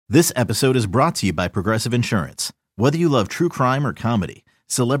This episode is brought to you by Progressive Insurance. Whether you love true crime or comedy,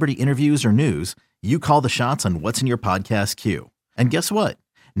 celebrity interviews or news, you call the shots on what's in your podcast queue. And guess what?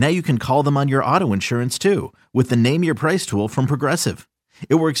 Now you can call them on your auto insurance too with the Name Your Price tool from Progressive.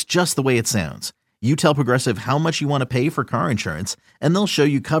 It works just the way it sounds. You tell Progressive how much you want to pay for car insurance, and they'll show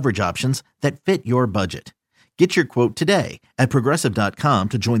you coverage options that fit your budget. Get your quote today at Progressive.com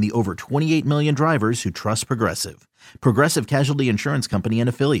to join the over 28 million drivers who trust Progressive. Progressive Casualty Insurance Company and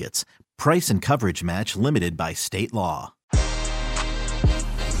Affiliates. Price and coverage match limited by state law.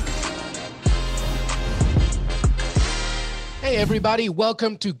 Hey everybody,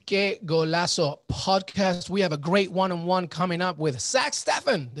 welcome to Que Golazo podcast. We have a great one-on-one coming up with Zack,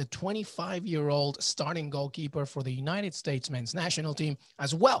 Steffen, the 25-year-old starting goalkeeper for the United States men's national team,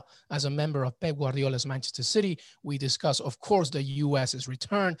 as well as a member of Pep Guardiola's Manchester City. We discuss, of course, the US's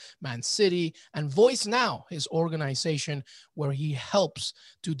return, Man City, and Voycenow, his organization where he helps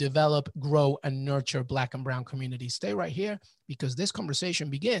to develop, grow, and nurture Black and brown communities. Stay right here because this conversation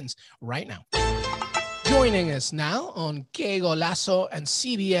begins right now. Joining us now on Que Golazo and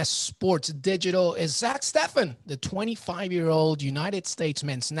CBS Sports Digital is Zack, Steffen, the 25-year-old United States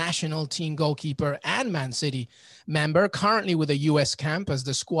men's national team goalkeeper and Man City member, currently with a U.S. camp as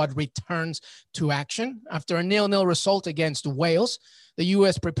the squad returns to action. After a 0-0 result against Wales, the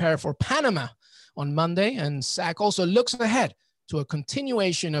U.S. prepare for Panama on Monday, and Zack also looks ahead to a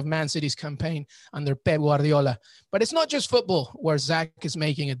continuation of Man City's campaign under Pep Guardiola. But it's not just football where Zack is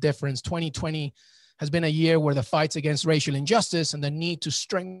making a difference. 2020 has been a year where the fights against racial injustice and the need to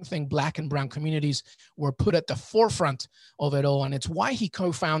strengthen Black and brown communities were put at the forefront of it all. And it's why he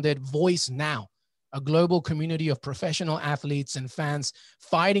co-founded Voycenow, a global community of professional athletes and fans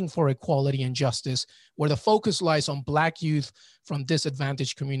fighting for equality and justice, where the focus lies on Black youth from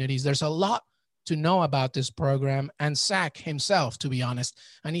disadvantaged communities. There's a lot to know about this program and Zack himself, to be honest.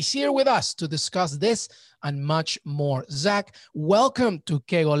 And he's here with us to discuss this and much more. Zack, welcome to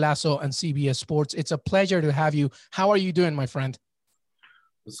Que Golazo and CBS Sports. It's a pleasure to have you. How are you doing, my friend?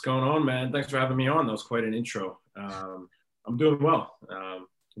 What's going on, man? Thanks for having me on. That was quite an intro. I'm doing well.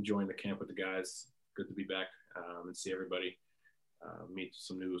 Enjoying the camp with the guys. Good to be back and see everybody. Meet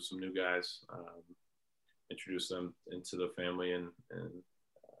some new guys. Introduce them into the family, and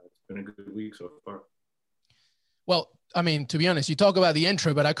it's been a good week so far. Well, I mean, to be honest, you talk about the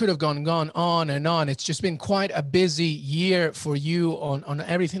intro, but I could have gone on and on. It's just been quite a busy year for you on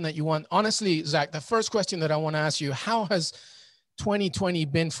everything that you want. Honestly, Zack, the first question that I want to ask you, how has 2020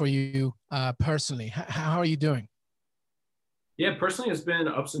 been for you personally? How are you doing? Yeah, personally, it's been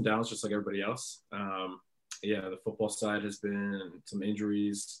ups and downs just like everybody else. The football side has been some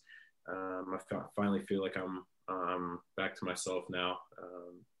injuries. I finally feel like I'm back to myself now.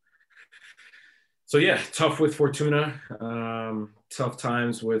 So yeah, tough with Fortuna, tough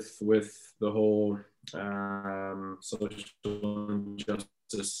times with the whole social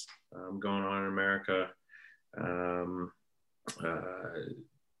injustice going on in America.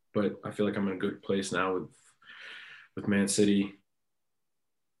 But I feel like I'm in a good place now with Man City.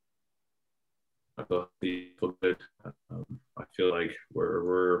 I feel good. I feel like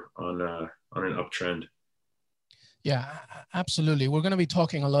we're on an uptrend. Yeah, absolutely. We're going to be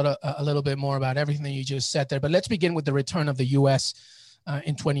talking a little bit more about everything that you just said there. But let's begin with the return of the U.S.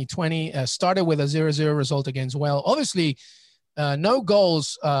 In 2020. Started with a 0-0 result against Wales. Obviously, no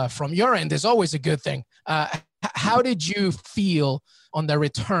goals from your end is always a good thing. How did you feel on the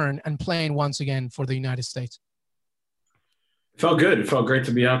return and playing once again for the United States? It felt good. It felt great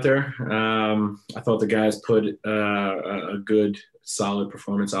to be out there. I thought the guys put a good, solid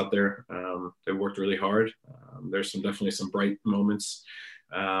performance out there. They worked really hard. There's definitely some bright moments,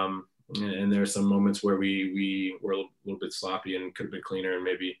 and there's some moments where we were a little bit sloppy and could have been cleaner, and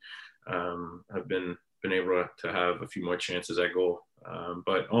maybe have been able to have a few more chances at goal.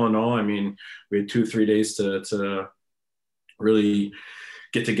 But all in all, I mean, we had 2-3 days to really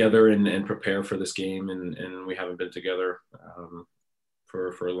get together and prepare for this game, and we haven't been together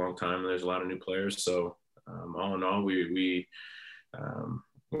for a long time. There's a lot of new players, so all in all, we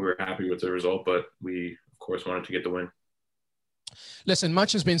were happy with the result, but we of course wanted to get the win. Listen,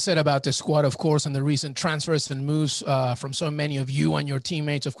 much has been said about the squad, of course, and the recent transfers and moves from so many of you and your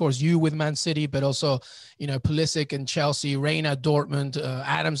teammates. Of course, you with Man City, but also, Pulisic and Chelsea, Reina, Dortmund,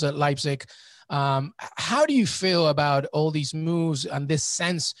 Adams at Leipzig. How do you feel about all these moves and this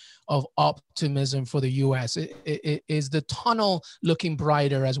sense of optimism for the U.S.? Is the tunnel looking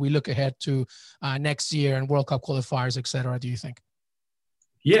brighter as we look ahead to next year and World Cup qualifiers, et cetera, do you think?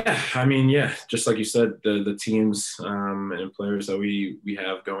 Yeah, I mean, yeah, just like you said, the teams and players that we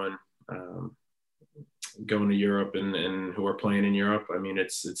have going, going to Europe and who are playing in Europe. I mean,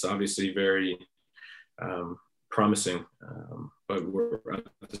 it's obviously very promising, but we're at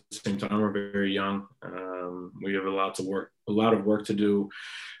the same time, we're very young. We have a lot of work to do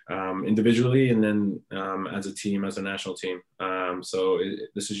individually, and then as a team, as a national team. So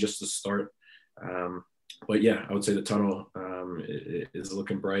this is just the start. But yeah, I would say the tunnel is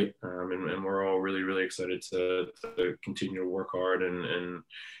looking bright, and we're all really, really excited to continue to work hard and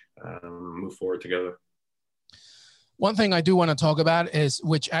move forward together. One thing I do want to talk about is,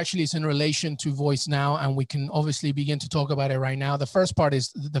 which actually is in relation to Voycenow, and we can obviously begin to talk about it right now. The first part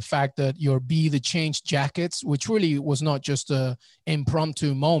is the fact that your Be the Change jackets, which really was not just a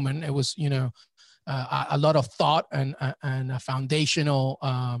impromptu moment. It was, a lot of thought and a foundational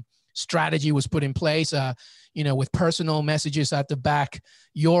strategy was put in place, with personal messages at the back.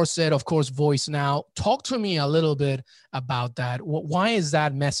 Yours said, of course, Voycenow. Talk to me a little bit about that. Why is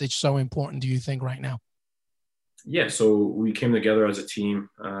that message so important, do you think, right now? Yeah, so we came together as a team,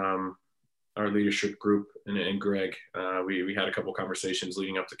 our leadership group and Greg. We had a couple conversations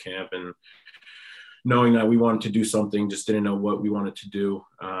leading up to camp, and knowing that we wanted to do something, just didn't know what we wanted to do.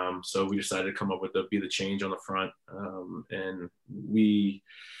 So we decided to come up with the Be the Change on the front. And we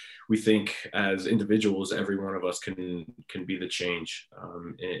think as individuals, every one of us can be the change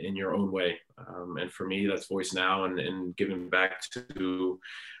in your own way. And for me, that's Voycenow and giving back to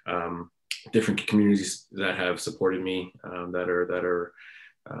different communities that have supported me,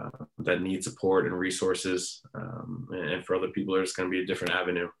 that need support and resources. And for other people, there's going to be a different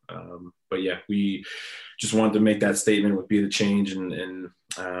avenue. But yeah, we just wanted to make that statement with Be the Change and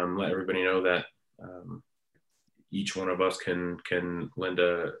let everybody know that each one of us can lend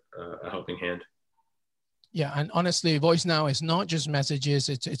a helping hand. Yeah, and honestly, Voycenow is not just messages.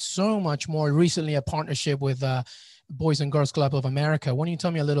 It's so much more. Recently, a partnership with Boys and Girls Club of America. Why don't you tell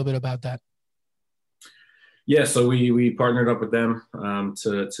me a little bit about that? Yeah, so we partnered up with them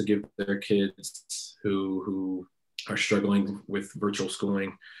to give their kids who are struggling with virtual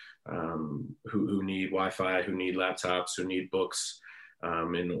schooling, who need Wi-Fi, who need laptops, who need books,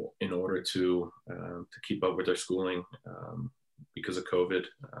 in order to keep up with their schooling because of COVID.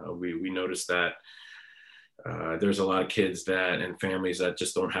 We noticed that there's a lot of kids and families that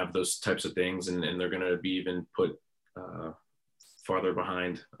just don't have those types of things, and they're going to be even put farther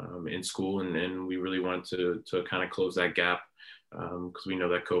behind in school, and we really want to kind of close that gap, because we know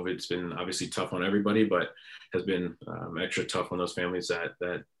that COVID's been obviously tough on everybody, but has been extra tough on those families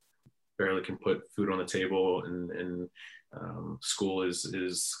that barely can put food on the table, and school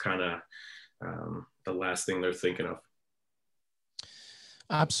is kind of the last thing they're thinking of.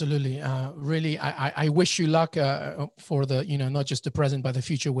 Absolutely. Really, I wish you luck for the, not just the present, but the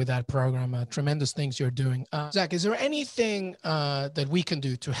future with that program. Tremendous things you're doing. Zack, is there anything that we can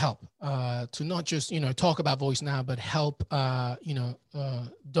do to help, to not just, talk about Voycenow, but help,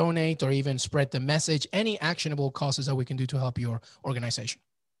 donate or even spread the message? Any actionable causes that we can do to help your organization?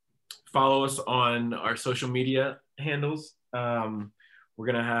 Follow us on our social media handles. We're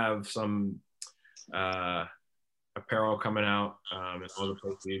going to have some apparel coming out, and all the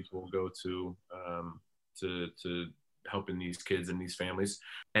proceeds will go to helping these kids and these families.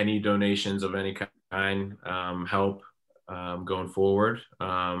 Any donations of any kind help going forward,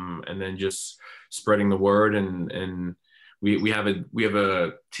 and then just spreading the word. And we have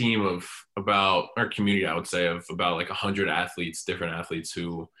a team of about our community, I would say, of about like 100 athletes, different athletes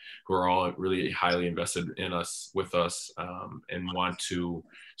who are all really highly invested with us, and want to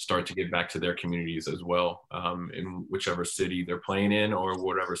start to give back to their communities as well, in whichever city they're playing in or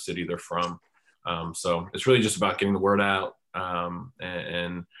whatever city they're from. So it's really just about getting the word out,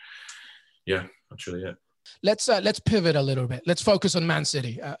 and yeah, that's really it. Let's pivot a little bit. Let's focus on Man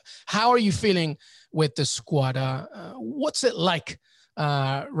City. How are you feeling with the squad? What's it like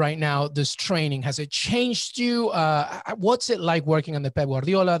right now, this training? Has it changed you? What's it like working on the Pep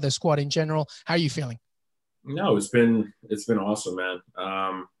Guardiola, the squad in general? How are you feeling? No, it's been awesome, man.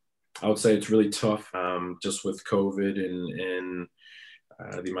 I would say it's really tough, just with COVID and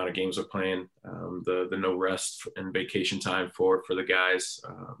the amount of games we're playing, the no rest and vacation time for the guys.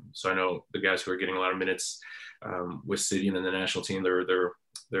 So I know the guys who are getting a lot of minutes with City and then the national team,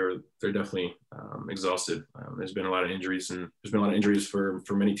 they're definitely exhausted. There's been a lot of injuries, and there's been a lot of injuries for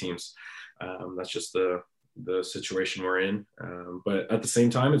many teams. That's just the situation we're in. But at the same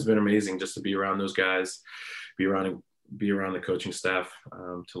time, it's been amazing just to be around those guys, be around the coaching staff,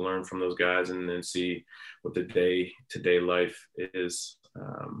 to learn from those guys and then see what the day-to-day life is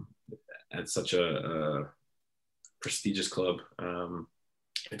at such a prestigious club.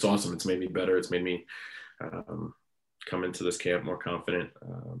 It's awesome. It's made me better. It's made me come into this camp more confident.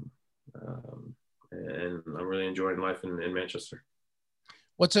 and I'm really enjoying life in Manchester.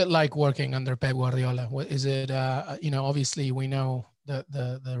 What's it like working under Pep Guardiola? What is it? Obviously we know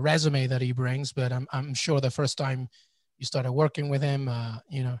the resume that he brings, but I'm sure the first time you started working with him,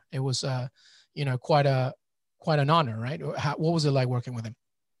 it was quite an honor, right? What was it like working with him?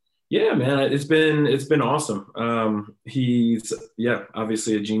 Yeah, man, it's been awesome. He's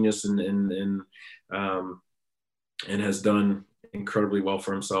obviously a genius and has done incredibly well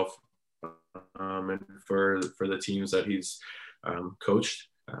for himself and for the teams that he's coached.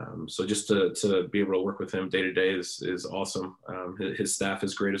 So just to be able to work with him day to day is awesome. His staff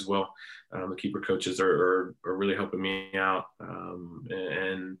is great as well. The keeper coaches are really helping me out.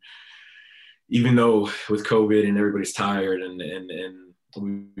 And even though with COVID and everybody's tired and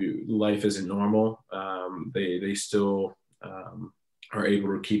life isn't normal, they still are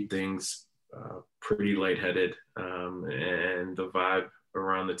able to keep things pretty lightheaded. And the vibe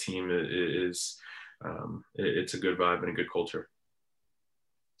around the team is it's a good vibe and a good culture.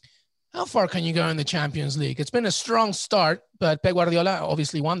 How far can you go in the Champions League? It's been a strong start, but Pep Guardiola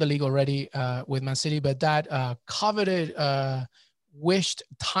obviously won the league already with Man City, but that coveted, wished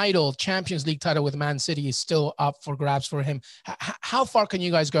title, Champions League title with Man City is still up for grabs for him. How far can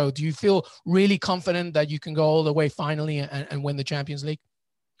you guys go? Do you feel really confident that you can go all the way finally and win the Champions League?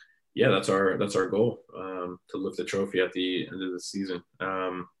 Yeah, that's our goal, to lift the trophy at the end of the season.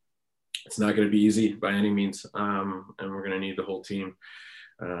 It's not going to be easy by any means, and we're going to need the whole team.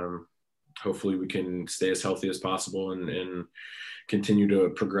 Hopefully we can stay as healthy as possible and continue to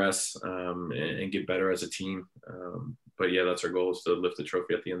progress and get better as a team. But yeah, that's our goal, is to lift the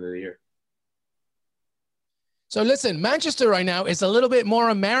trophy at the end of the year. So listen, Manchester right now is a little bit more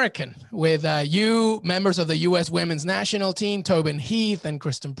American with you, members of the U.S. women's national team, Tobin Heath and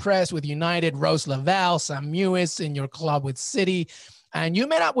Kristen Press with United, Rose Lavelle, Sam Mewis in your club with City. And you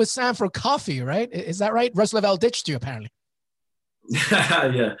met up with Sam for coffee, right? Is that right? Rose Lavelle ditched you, apparently.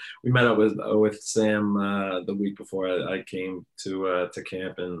 Yeah, we met up with Sam the week before I came to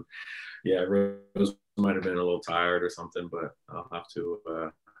camp, and yeah, Rose might have been a little tired or something, but I'll have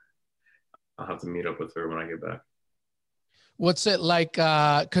to meet up with her when I get back. What's it like?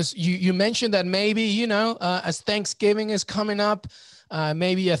 Because you mentioned that maybe as Thanksgiving is coming up,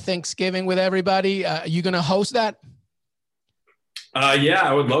 maybe a Thanksgiving with everybody. Are you gonna host that? Yeah,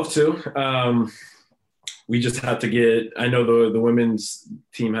 I would love to. We just have to get, I know the women's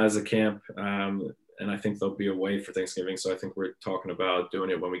team has a camp, and I think they'll be away for Thanksgiving. So I think we're talking about doing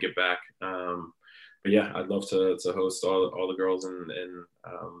it when we get back. But yeah, I'd love to host all the girls and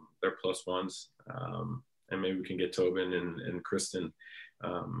their plus ones. And maybe we can get Tobin and Kristen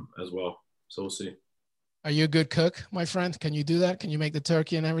as well. So we'll see. Are you a good cook, my friend? Can you do that? Can you make the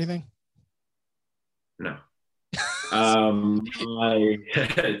turkey and everything? No. Sam's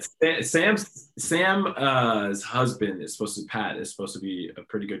husband is supposed to be a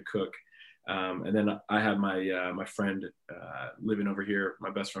pretty good cook, and then I have my friend living over here, my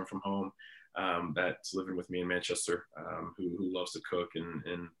best friend from home, that's living with me in Manchester, who loves to cook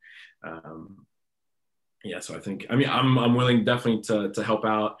and yeah. So I think, I'm willing definitely to help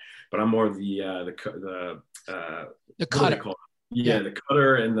out, but I'm more of the cutter. Yeah, the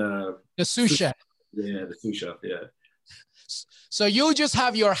cutter and the sous chef. Yeah, the sous chef. Yeah. So you just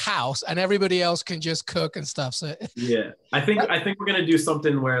have your house and everybody else can just cook and stuff. So yeah, I think we're gonna do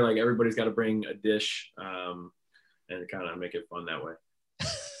something where like everybody's got to bring a dish, and kind of make it fun that way.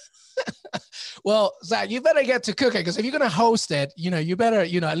 Well, Zach, you better get to cooking, because if you're gonna host it, you better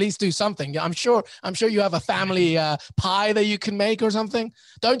at least do something. I'm sure you have a family pie that you can make or something.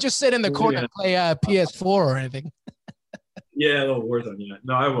 Don't just sit in the corner and play PS4 or anything. Yeah, a little Warzone.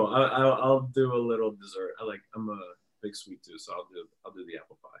 No, I will. I'll do a little dessert. I'm a big sweet tooth, so I'll do the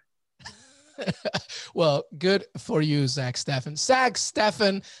apple pie. Well, good for you, Zack Steffen. Zack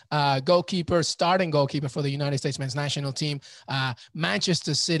Steffen, starting goalkeeper for the United States men's national team,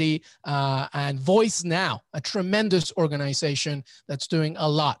 Manchester City, and Voycenow, a tremendous organization that's doing a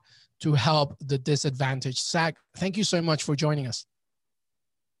lot to help the disadvantaged. Zack, thank you so much for joining us.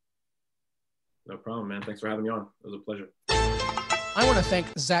 No problem, man. Thanks for having me on. It was a pleasure. I want to thank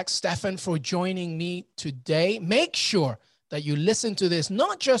Zack Steffen for joining me today. Make sure that you listen to this,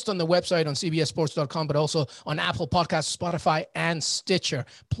 not just on the website on cbssports.com, but also on Apple Podcasts, Spotify, and Stitcher.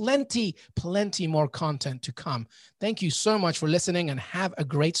 Plenty more content to come. Thank you so much for listening, and have a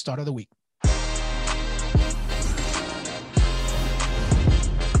great start of the week.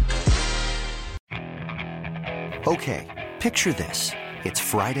 Okay, picture this. It's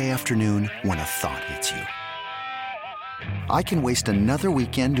Friday afternoon when a thought hits you. I can waste another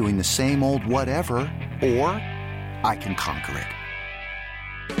weekend doing the same old whatever, or I can conquer it.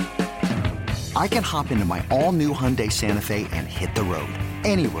 I can hop into my all-new Hyundai Santa Fe and hit the road.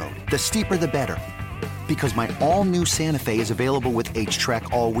 Any road. The steeper, the better. Because my all-new Santa Fe is available with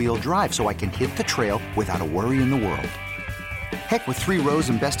H-Track all-wheel drive, so I can hit the trail without a worry in the world. Heck, with 3 rows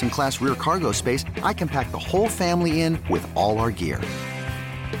and best-in-class rear cargo space, I can pack the whole family in with all our gear.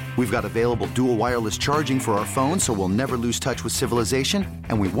 We've got available dual wireless charging for our phones, so we'll never lose touch with civilization,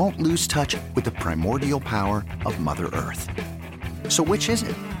 and we won't lose touch with the primordial power of Mother Earth. So which is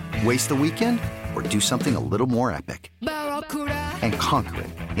it? Waste the weekend or do something a little more epic? And conquer it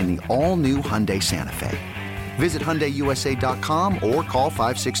in the all-new Hyundai Santa Fe. Visit HyundaiUSA.com or call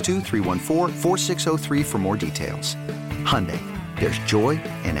 562-314-4603 for more details. Hyundai, there's joy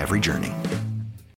in every journey.